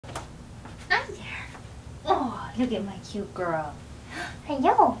Oh, look at my cute girl.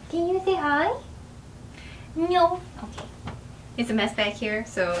 Hello, can you say hi? No. Okay. It's a mess back here,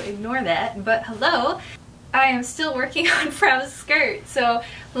 so ignore that. But hello. I am still working on Frau's skirt. So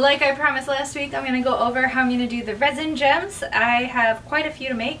like I promised last week, I'm going to go over how I'm going to do the resin gems. I have quite a few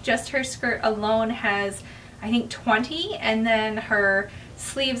to make. Just her skirt alone has, I think, 20, and then her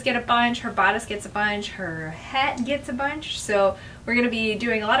sleeves get a bunch, her bodice gets a bunch, her hat gets a bunch. So we're going to be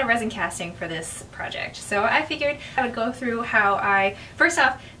doing a lot of resin casting for this project. So I figured I would go through how I, first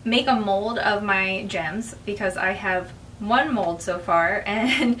off, make a mold of my gems, because I have one mold so far,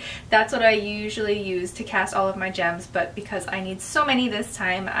 and that's what I usually use to cast all of my gems, but because I need so many this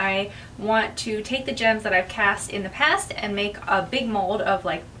time, I want to take the gems that I've cast in the past and make a big mold of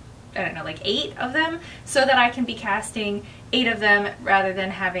like, I don't know, like 8 of them, so that I can be casting 8 of them rather than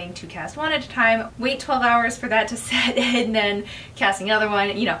having to cast one at a time, wait 12 hours for that to set, and then casting another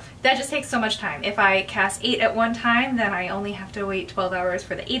one. You know, that just takes so much time. If I cast 8 at one time, then I only have to wait 12 hours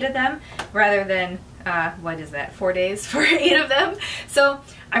for the 8 of them, rather than what is that, 4 days for 8 of them. So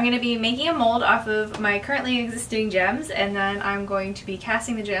I'm going to be making a mold off of my currently existing gems, and then I'm going to be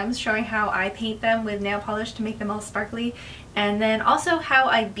casting the gems, showing how I paint them with nail polish to make them all sparkly, and then also how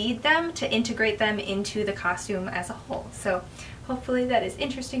I bead them to integrate them into the costume as a whole. So hopefully that is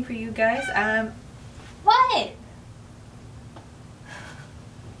interesting for you guys. What?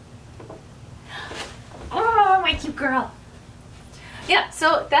 Oh, my cute girl. Yeah,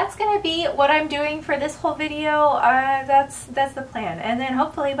 so that's gonna be what I'm doing for this whole video. That's the plan, and then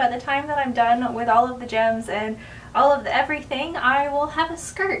hopefully by the time that I'm done with all of the gems and all of the everything, I will have a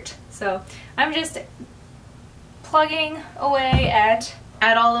skirt. So I'm just plugging away at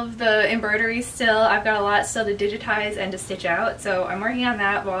all of the embroidery still. I've got a lot still to digitize and to stitch out, so I'm working on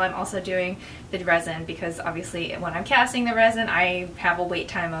that while I'm also doing the resin, because obviously when I'm casting the resin I have a wait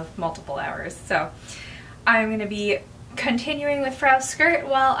time of multiple hours. So I'm gonna be continuing with Frau's skirt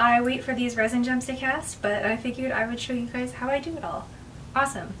while I wait for these resin gems to cast, but I figured I would show you guys how I do it all.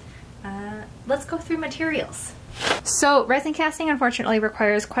 Awesome. Let's go through materials. So resin casting unfortunately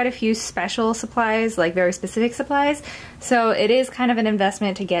requires quite a few special supplies, like very specific supplies, so it is kind of an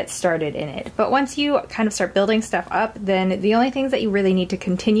investment to get started in it. But once you kind of start building stuff up, then the only things that you really need to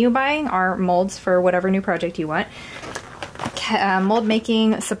continue buying are molds for whatever new project you want, mold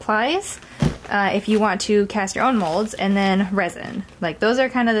making supplies, if you want to cast your own molds, and then resin. Like, those are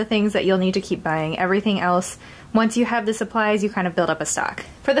kind of the things that you'll need to keep buying. Everything else, once you have the supplies, you kind of build up a stock.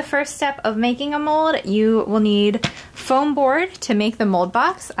 For the first step of making a mold, you will need foam board to make the mold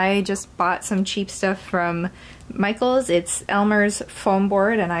box. I just bought some cheap stuff from Michael's. It's Elmer's foam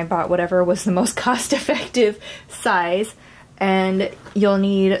board, and I bought whatever was the most cost-effective size. And you'll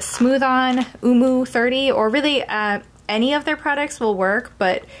need Smooth-On Oomoo 30, or really any of their products will work,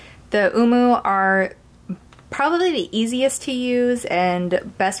 but the Oomoo are probably the easiest to use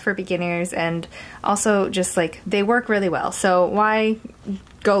and best for beginners, and also just like they work really well, so why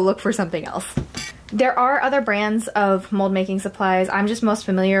go look for something else? There are other brands of mold making supplies. I'm just most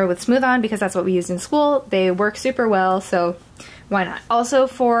familiar with Smooth-On because that's what we used in school. They work super well, so why not? Also,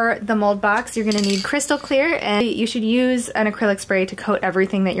 for the mold box, you're gonna need crystal clear, and you should use an acrylic spray to coat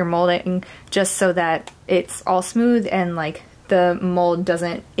everything that you're molding, just so that it's all smooth and like the mold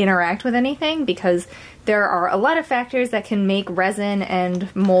doesn't interact with anything, because there are a lot of factors that can make resin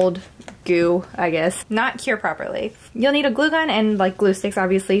and mold goo, I guess, not cure properly. You'll need a glue gun and like glue sticks,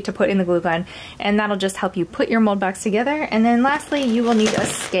 obviously, to put in the glue gun, and that'll just help you put your mold box together. And then lastly, you will need a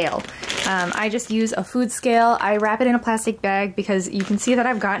scale. I just use a food scale. I wrap it in a plastic bag because you can see that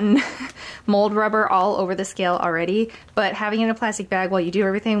I've gotten mold rubber all over the scale already, but having it in a plastic bag while you do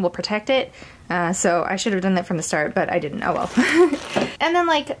everything will protect it. So I should have done that from the start, but I didn't. Oh well. And then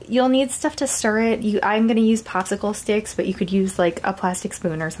like you'll need stuff to stir it. I'm gonna use popsicle sticks, but you could use like a plastic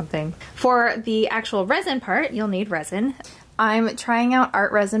spoon or something. For the actual resin part, you'll need resin. I'm trying out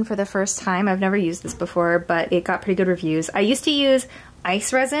Art Resin for the first time. I've never used this before, but it got pretty good reviews. I used to use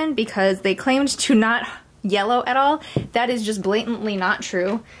ice resin because they claimed to not yellow at all. That is just blatantly not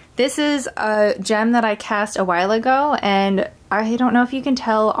true. This is a gem that I cast a while ago, and I don't know if you can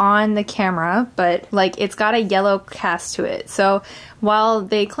tell on the camera, but like it's got a yellow cast to it. So while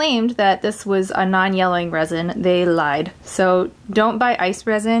they claimed that this was a non-yellowing resin, they lied. So don't buy ice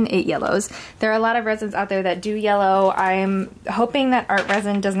resin, it yellows. There are a lot of resins out there that do yellow. I'm hoping that Art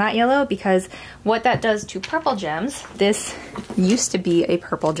Resin does not yellow, because what that does to purple gems, this used to be a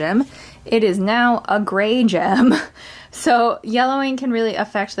purple gem, it is now a gray gem. So yellowing can really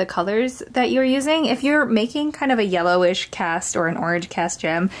affect the colors that you're using. If you're making kind of a yellowish cast or an orange cast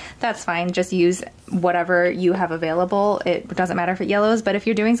gem, that's fine. Just use whatever you have available. It doesn't matter if it yellows, but if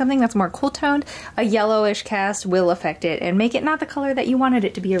you're doing something that's more cool toned, a yellowish cast will affect it and make it not the color that you wanted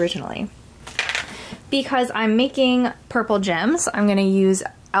it to be originally. Because I'm making purple gems, I'm gonna use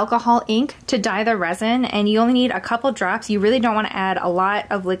alcohol ink to dye the resin, and you only need a couple drops. You really don't want to add a lot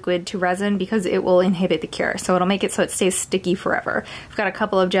of liquid to resin because it will inhibit the cure, so it'll make it so it stays sticky forever. I've got a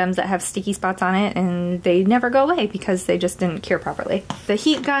couple of gems that have sticky spots on it and they never go away because they just didn't cure properly. The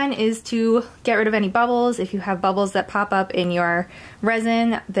heat gun is to get rid of any bubbles. If you have bubbles that pop up in your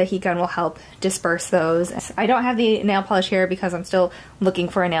resin, the heat gun will help disperse those. I don't have the nail polish here because I'm still looking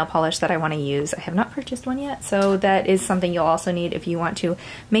for a nail polish that I want to use. I have not purchased one yet, so that is something you'll also need if you want to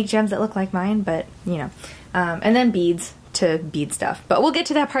make gems that look like mine, but you know. And then beads to bead stuff, but we'll get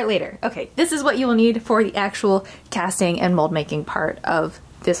to that part later. Okay, this is what you will need for the actual casting and mold making part of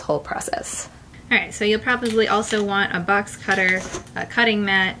this whole process. Alright, so you'll probably also want a box cutter, a cutting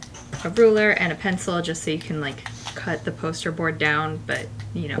mat, a ruler, and a pencil just so you can like cut the poster board down, but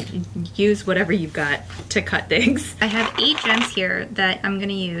you know, use whatever you've got to cut things. I have 8 gems here that I'm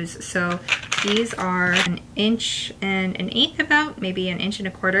gonna use. So these are 1 1/8 inches about, maybe 1 1/4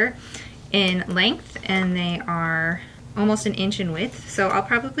 inches in length, and they are almost 1 inch in width. So I'll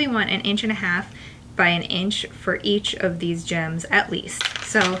probably want 1.5 inches by 1 inch for each of these gems at least.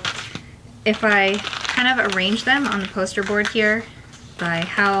 So if I kind of arrange them on the poster board here by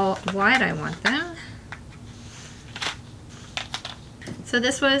how wide I want them. So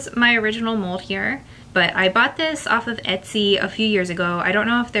this was my original mold here, but I bought this off of Etsy a few years ago. I don't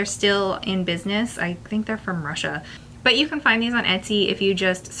know if they're still in business. I think they're from Russia. But you can find these on Etsy if you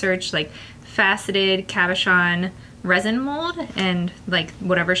just search like faceted cabochon resin mold and like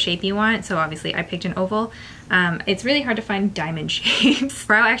whatever shape you want. So obviously I picked an oval. It's really hard to find diamond shapes.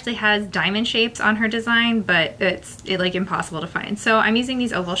 Frau actually has diamond shapes on her design, but it's like impossible to find. So I'm using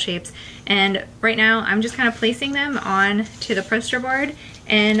these oval shapes, and right now I'm just kind of placing them on to the poster board,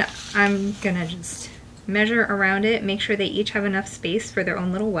 and I'm gonna just measure around it, make sure they each have enough space for their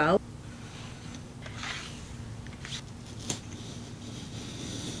own little well.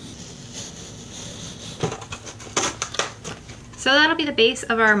 So that'll be the base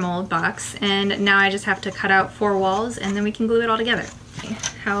of our mold box, and now I just have to cut out 4 walls and then we can glue it all together. Okay,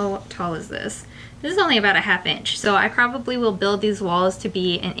 how tall is this? This is only about 1/2 inch, so I probably will build these walls to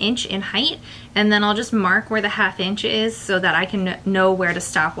be 1 inch in height, and then I'll just mark where the 1/2 inch is so that I can know where to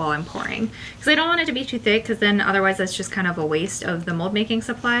stop while I'm pouring. Because I don't want it to be too thick, because then otherwise that's just kind of a waste of the mold making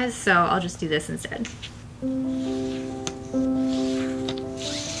supplies, so I'll just do this instead.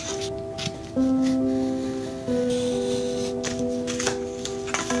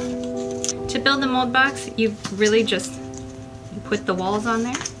 To build the mold box, you really just put the walls on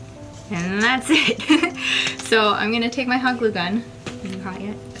there, and that's it. So I'm gonna take my hot glue gun. Is it hot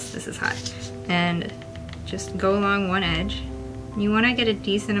yet? Yes, this is hot. And just go along one edge. You wanna get a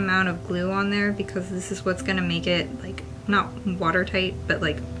decent amount of glue on there because this is what's gonna make it like, not watertight, but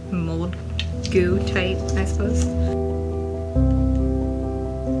like mold goo tight, I suppose.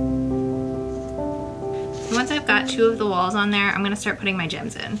 So once I've got 2 of the walls on there, I'm gonna start putting my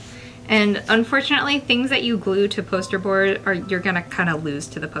gems in. And unfortunately, things that you glue to poster board you're gonna kind of lose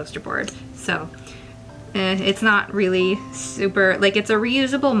to the poster board. So it's not really super, like, it's a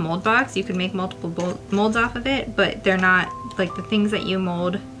reusable mold box. You can make multiple molds off of it, but they're not, like, the things that you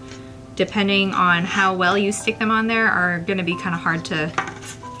mold, depending on how well you stick them on there, are gonna be kind of hard to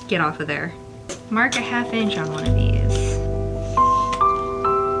get off of there. Mark 1/2 inch on one of these.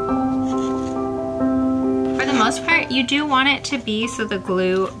 For the most part, you do want it to be so the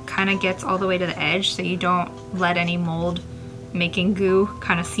glue kind of gets all the way to the edge, so you don't let any mold making goo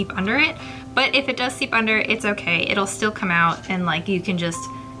kind of seep under it. But if it does seep under, it's okay. It'll still come out, and like you can just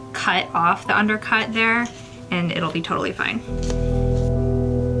cut off the undercut there and it'll be totally fine.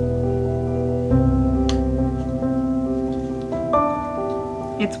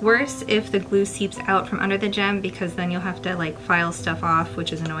 It's worse if the glue seeps out from under the gem, because then you'll have to like file stuff off,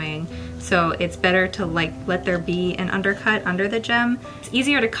 which is annoying. So it's better to like let there be an undercut under the gem. It's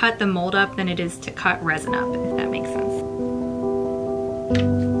easier to cut the mold up than it is to cut resin up, if that makes sense.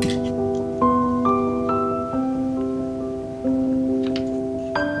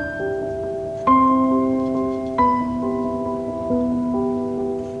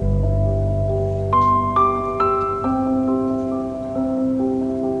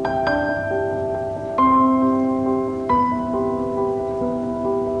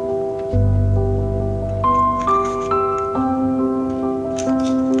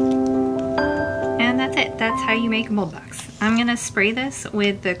 That's how you make a mold box. I'm gonna spray this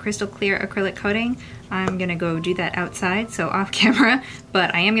with the crystal clear acrylic coating. I'm gonna go do that outside, so off camera,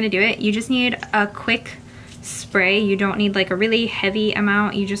 but I am gonna do it. You just need a quick spray. You don't need like a really heavy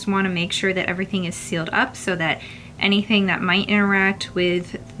amount. You just wanna make sure that everything is sealed up so that anything that might interact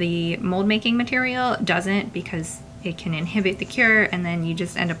with the mold making material doesn't, because it can inhibit the cure and then you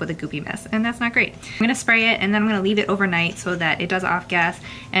just end up with a goopy mess, and that's not great. I'm gonna spray it and then I'm gonna leave it overnight so that it does off gas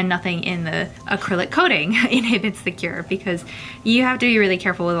and nothing in the acrylic coating inhibits the cure, because you have to be really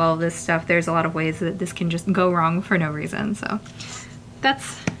careful with all of this stuff. There's a lot of ways that this can just go wrong for no reason. So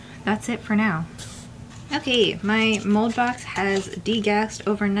that's it for now. Okay, my mold box has degassed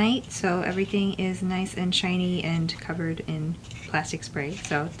overnight, so everything is nice and shiny and covered in plastic spray,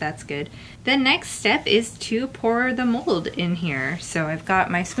 so that's good. The next step is to pour the mold in here. So I've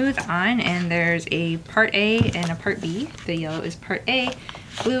got my Smooth-On, and there's a part A and a part B. The yellow is part A,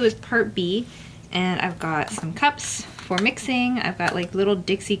 blue is part B, and I've got some cups for mixing. I've got like little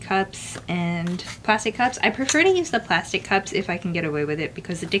Dixie cups and plastic cups. I prefer to use the plastic cups if I can get away with it,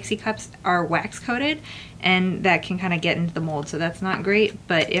 because the Dixie cups are wax coated and that can kind of get into the mold, so that's not great.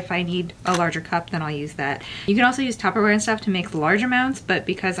 But if I need a larger cup, then I'll use that. You can also use Tupperware and stuff to mix large amounts, but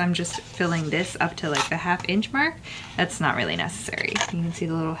because I'm just filling this up to like the ½ inch mark, that's not really necessary. You can see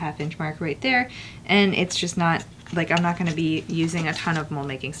the little ½ inch mark right there, and it's just not like, I'm not going to be using a ton of mold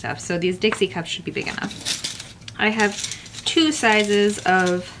making stuff, so these Dixie cups should be big enough. I have 2 sizes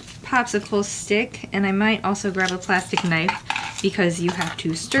of popsicle stick, and I might also grab a plastic knife because you have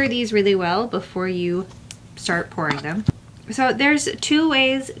to stir these really well before you start pouring them. So there's 2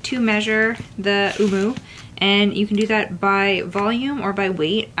 ways to measure the Oomoo, and you can do that by volume or by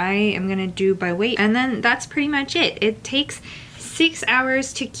weight. I am gonna do by weight, and then that's pretty much it. It takes 6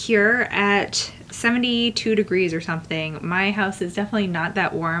 hours to cure at 72 degrees or something. My house is definitely not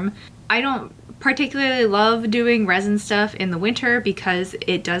that warm. I don't particularly love doing resin stuff in the winter because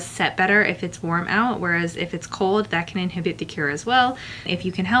it does set better if it's warm out, whereas if it's cold, that can inhibit the cure as well. If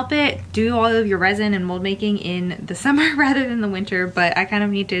you can help it, do all of your resin and mold making in the summer rather than the winter, but I kind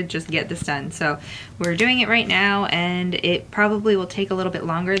of need to just get this done. So we're doing it right now, and it probably will take a little bit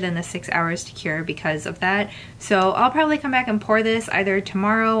longer than the 6 hours to cure because of that. So I'll probably come back and pour this either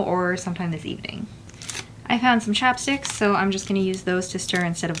tomorrow or sometime this evening. I found some chopsticks, so I'm just going to use those to stir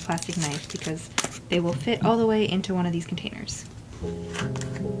instead of a plastic knife because they will fit all the way into one of these containers.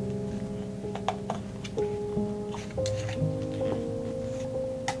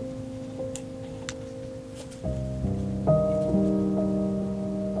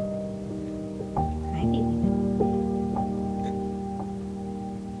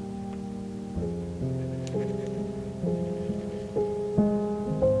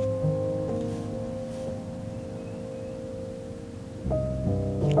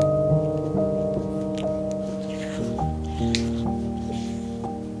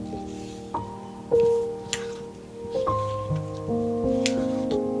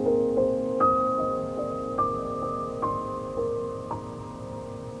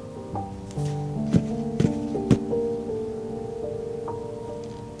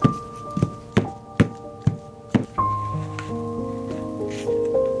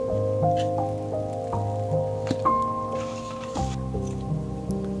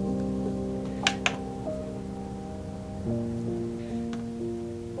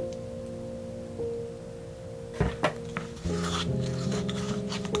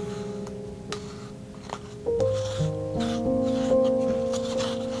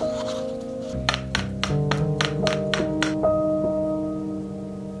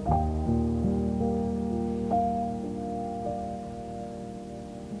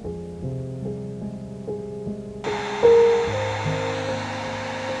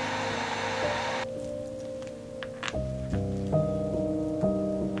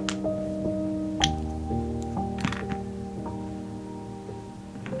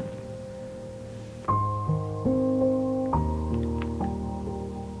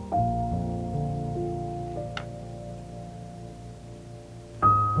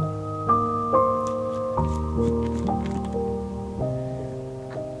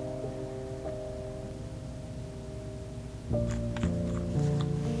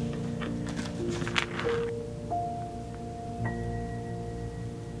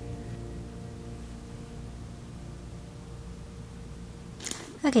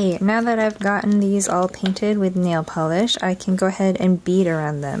 Okay, now that I've gotten these all painted with nail polish, I can go ahead and bead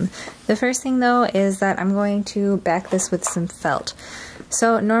around them. The first thing though is that I'm going to back this with some felt.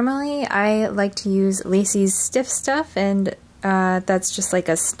 So normally I like to use Lacey's Stiff Stuff, and that's just like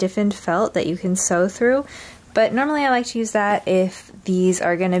a stiffened felt that you can sew through. But normally I like to use that if these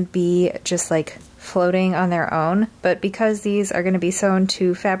are going to be just like floating on their own, but because these are going to be sewn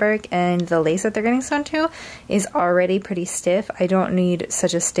to fabric and the lace that they're getting sewn to is already pretty stiff, I don't need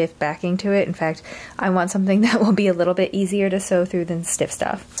such a stiff backing to it. In fact, I want something that will be a little bit easier to sew through than stiff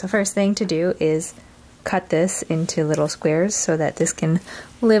stuff. So first thing to do is cut this into little squares so that this can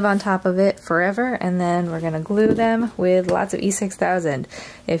live on top of it forever, and then we're going to glue them with lots of E6000.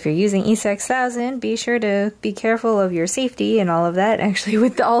 If you're using E6000, be sure to be careful of your safety and all of that. Actually,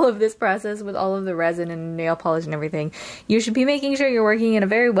 with all of this process, with all of the resin and nail polish and everything, you should be making sure you're working in a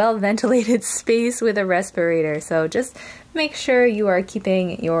very well ventilated space with a respirator. So just make sure you are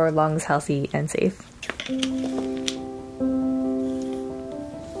keeping your lungs healthy and safe.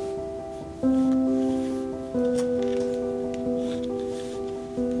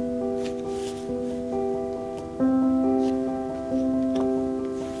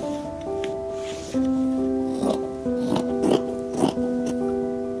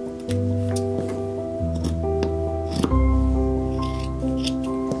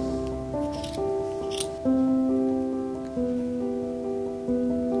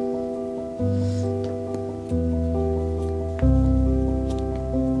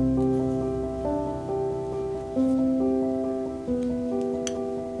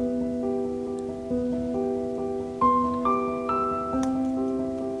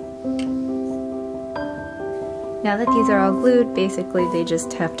 Now that these are all glued, basically they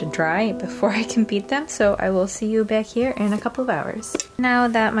just have to dry before I can bead them, so I will see you back here in a couple of hours. Now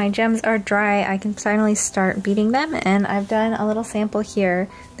that my gems are dry, I can finally start beading them, and I've done a little sample here.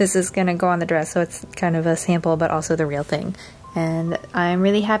 This is gonna go on the dress, so it's kind of a sample but also the real thing. And I'm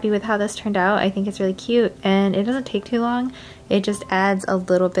really happy with how this turned out. I think it's really cute, and it doesn't take too long. It just adds a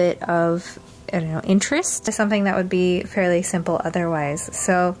little bit of, I don't know, interest to something that would be fairly simple otherwise.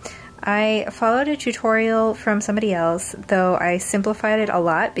 So I followed a tutorial from somebody else, though I simplified it a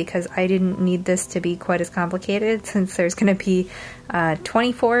lot because I didn't need this to be quite as complicated. Since there's going to be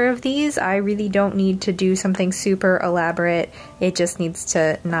 24 of these, I really don't need to do something super elaborate. It just needs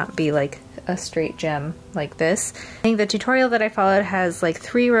to not be like a straight gem like this. I think the tutorial that I followed has like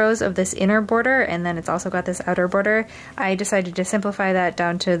 3 rows of this inner border, and then it's also got this outer border. I decided to simplify that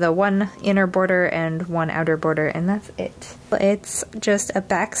down to the 1 inner border and 1 outer border, and that's it. It's just a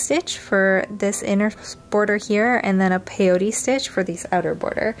back stitch for this inner border here, and then a peyote stitch for this outer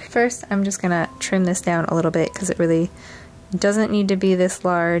border. First, I'm just gonna trim this down a little bit because it really doesn't need to be this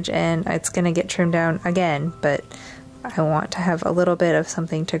large, and it's gonna get trimmed down again, but I want to have a little bit of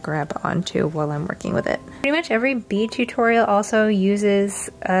something to grab onto while I'm working with it. Pretty much every bead tutorial also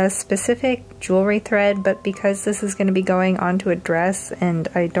uses a specific jewelry thread, but because this is going to be going onto a dress and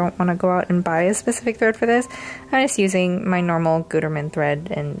I don't want to go out and buy a specific thread for this, I'm just using my normal Gutermann thread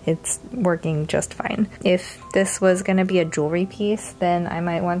and it's working just fine. If this was going to be a jewelry piece, then I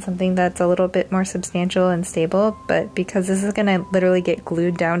might want something that's a little bit more substantial and stable, but because this is going to literally get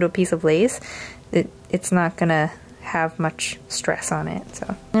glued down to a piece of lace, it's not going to have much stress on it. So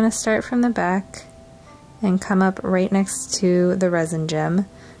I'm going to start from the back and come up right next to the resin gem.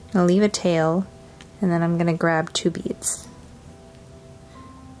 I'm going to leave a tail, and then I'm going to grab 2 beads.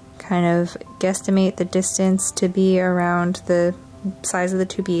 Kind of guesstimate the distance to be around the size of the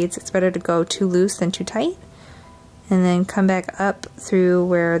 2 beads. It's better to go too loose than too tight. And then come back up through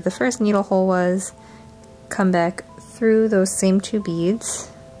where the first needle hole was, come back through those same 2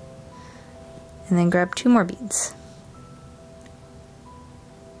 beads, and then grab 2 more beads.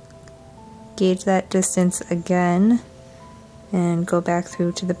 Gauge that distance again and go back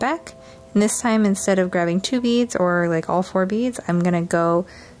through to the back. And this time, instead of grabbing 2 beads or like all 4 beads, I'm gonna go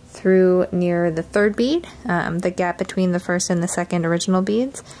through near the 3rd bead, the gap between the first and the second original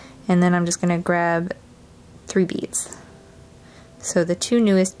beads, and then I'm just gonna grab 3 beads. So the 2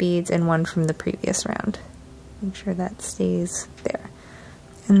 newest beads and 1 from the previous round. Make sure that stays there.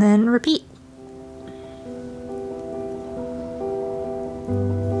 And then repeat.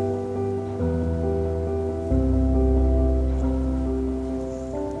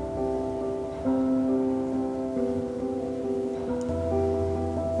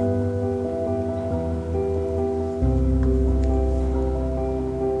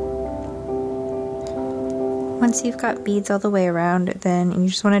 Once you've got beads all the way around, then you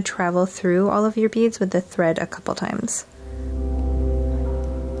just want to travel through all of your beads with the thread a couple times.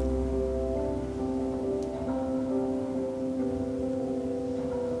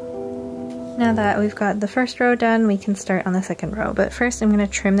 Now that we've got the first row done, we can start on the second row. But first I'm going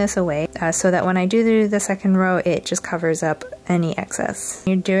to trim this away so that when I do the second row, it just covers up any excess.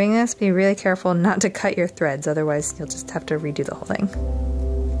 When you're doing this, be really careful not to cut your threads, otherwise you'll just have to redo the whole thing.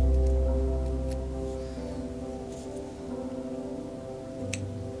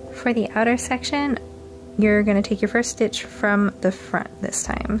 for the outer section, you're going to take your first stitch from the front this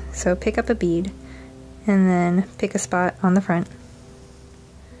time. So pick up a bead and then pick a spot on the front.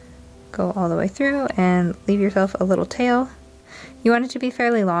 Go all the way through and leave yourself a little tail. You want it to be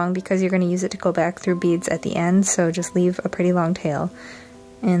fairly long because you're going to use it to go back through beads at the end, so just leave a pretty long tail.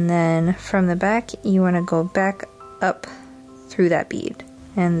 And then from the back, you want to go back up through that bead.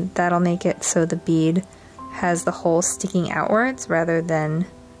 And that'll make it so the bead has the hole sticking outwards rather than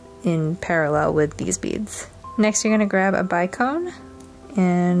in parallel with these beads. Next, you're going to grab a bicone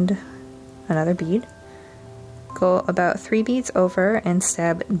and another bead. Go about 3 beads over and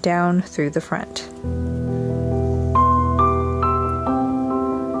stab down through the front.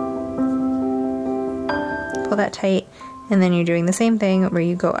 Pull that tight, and then you're doing the same thing where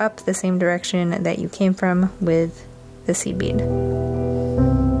you go up the same direction that you came from with the seed bead.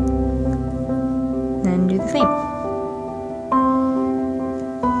 Then do the same.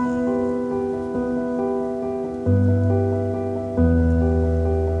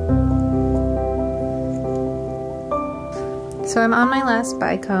 So I'm on my last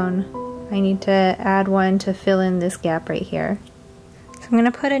bicone. I need to add one to fill in this gap right here. So I'm going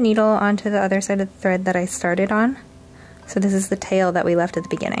to put a needle onto the other side of the thread that I started on. So this is the tail that we left at the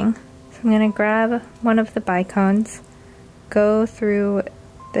beginning. So I'm going to grab one of the bicones, go through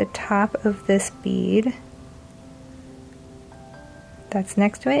the top of this bead that's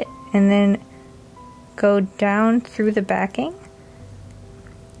next to it, and then go down through the backing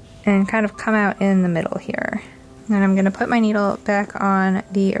and kind of come out in the middle here. And I'm going to put my needle back on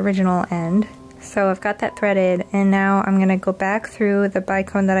the original end. So I've got that threaded, and now I'm going to go back through the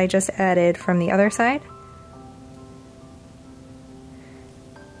bicone that I just added from the other side.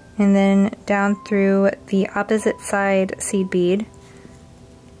 And then down through the opposite side seed bead.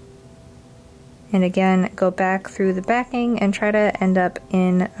 And again, go back through the backing and try to end up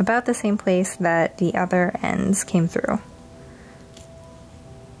in about the same place that the other ends came through.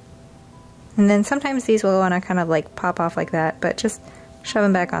 And then sometimes these will want to kind of like pop off like that, but just shove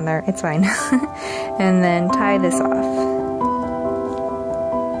them back on there, it's fine. And then tie this off.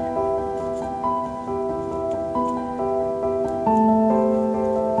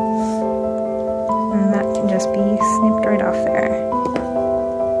 And that can just be snipped right off there.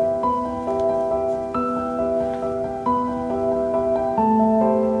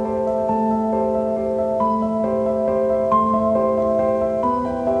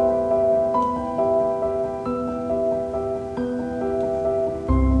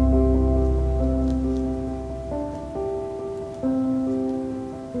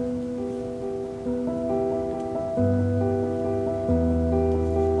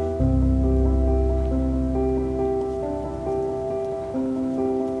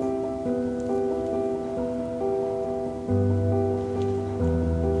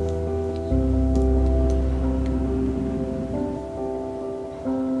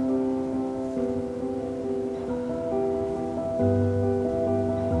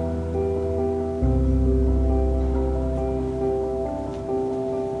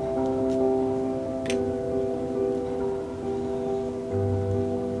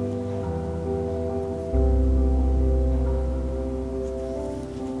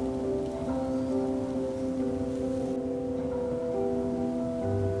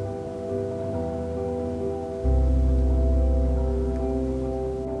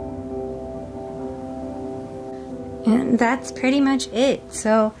 And that's pretty much it.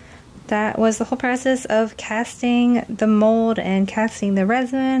 So that was the whole process of casting the mold and casting the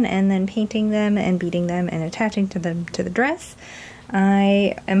resin and then painting them and beading them and attaching to them to the dress.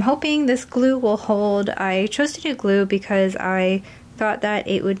 I am hoping this glue will hold. I chose to do glue because I thought that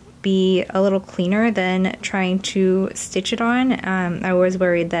it would be a little cleaner than trying to stitch it on. I was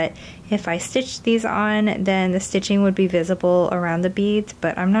worried that if I stitched these on, then the stitching would be visible around the beads,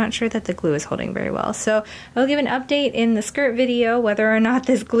 but I'm not sure that the glue is holding very well. So I'll give an update in the skirt video whether or not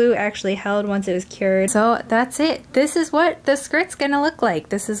this glue actually held once it was cured. So that's it. This is what the skirt's gonna look like.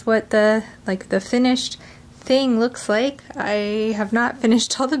 This is what the finished thing looks like. I have not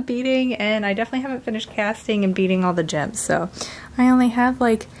finished all the beading, and I definitely haven't finished casting and beading all the gems, so I only have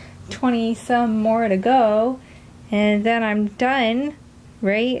like 20 some more to go, and then I'm done,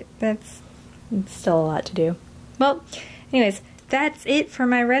 right? That's still a lot to do. Well, anyways, that's it for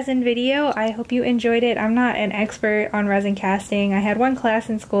my resin video. I hope you enjoyed it. I'm not an expert on resin casting. I had one class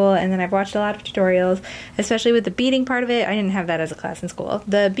in school, and then I've watched a lot of tutorials, especially with the beading part of it. I didn't have that as a class in school.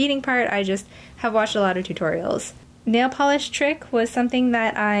 The beading part, I just have watched a lot of tutorials. Nail polish trick was something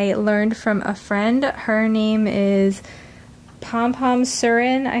that I learned from a friend. Her name is Pom Pom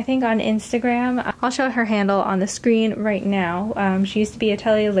Surin, I think, on Instagram. I'll show her handle on the screen right now. She used to be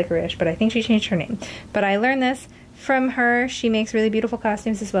Atelier Licorice, but I think she changed her name. But I learned this from her. She makes really beautiful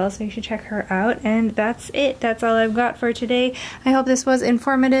costumes as well, so you should check her out. And that's it. That's all I've got for today. I hope this was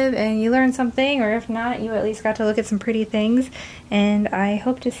informative and you learned something, or if not, you at least got to look at some pretty things. And I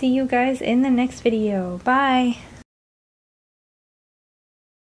hope to see you guys in the next video. Bye!